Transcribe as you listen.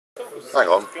Hang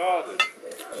on.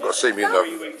 You've got to see me in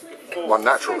my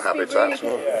natural habitat.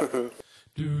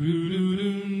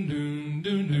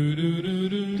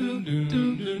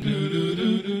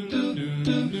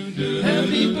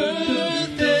 Happy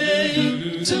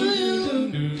birthday to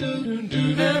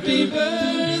you. Happy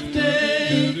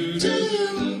birthday to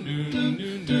you.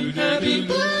 Happy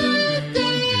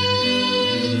birthday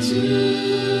to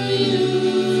you.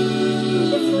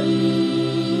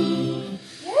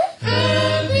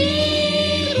 Happy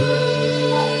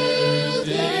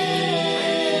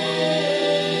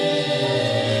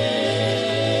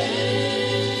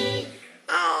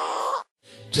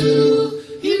birthday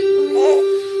to you.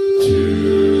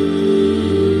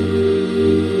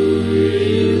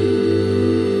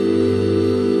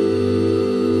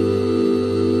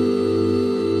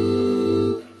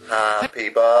 Happy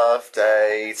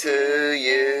birthday to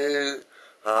you.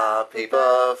 Happy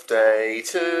birthday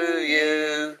to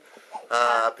you.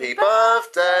 Happy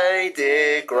birthday,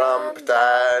 dear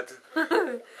Grumpdad.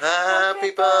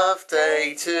 Happy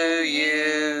birthday to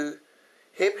you.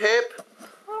 Hip hip.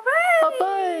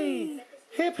 Hooray!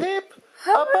 Hip hip.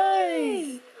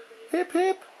 Hooray! Hip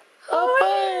hip.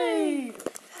 Hooray!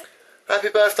 Happy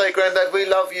birthday, Grandad. We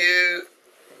love you.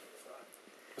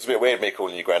 It's a bit weird me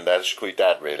calling you Grandad. I should call you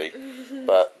Dad, really.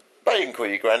 But you can call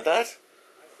you Grandad.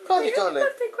 Can't you, darling?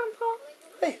 Happy birthday, Grandpa.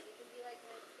 Hey.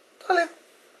 Darling.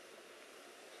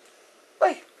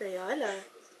 Hey. There you are, hello.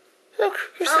 Look,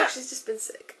 who's Oh, that? she's just been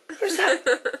sick. Who's that?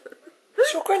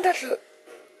 It's your Grandad, look.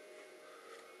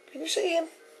 Can you see him?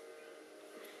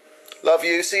 Love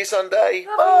you. See you Sunday.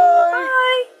 Bye.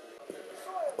 Bye.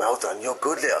 Well done. You're a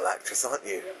good little actress, aren't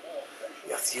you?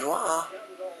 Yes, you are.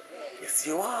 Yes,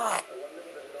 you are.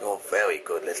 You're a very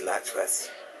good little actress.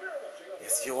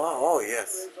 Yes, you are. Oh,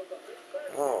 yes.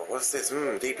 Oh, what's this?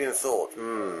 Deep in thought.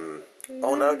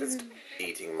 Oh, no, just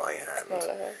eating my hand.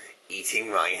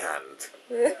 Eating my hand.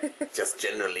 Just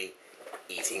generally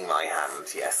eating my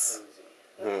hand, yes.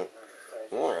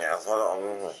 Yes,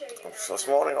 well, this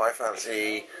morning I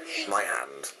fancy my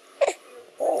hand.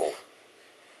 Oh.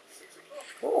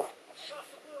 Oh.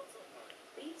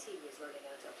 BT is rolling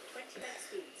out up to 20 meg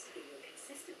speeds to give you a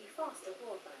consistently faster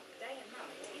broadband day and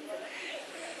night in the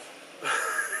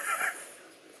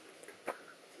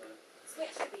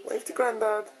Switch to BT. Wave to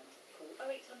Grandad. Call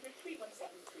 0800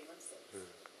 317 316.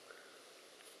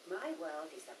 My world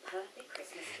is the perfect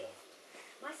Christmas gift.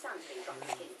 My son's been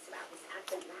dropping hints about this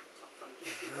Advent laptop from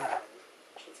BT World.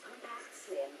 Its compact,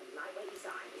 slim and lightweight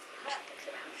design is perfect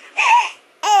around town.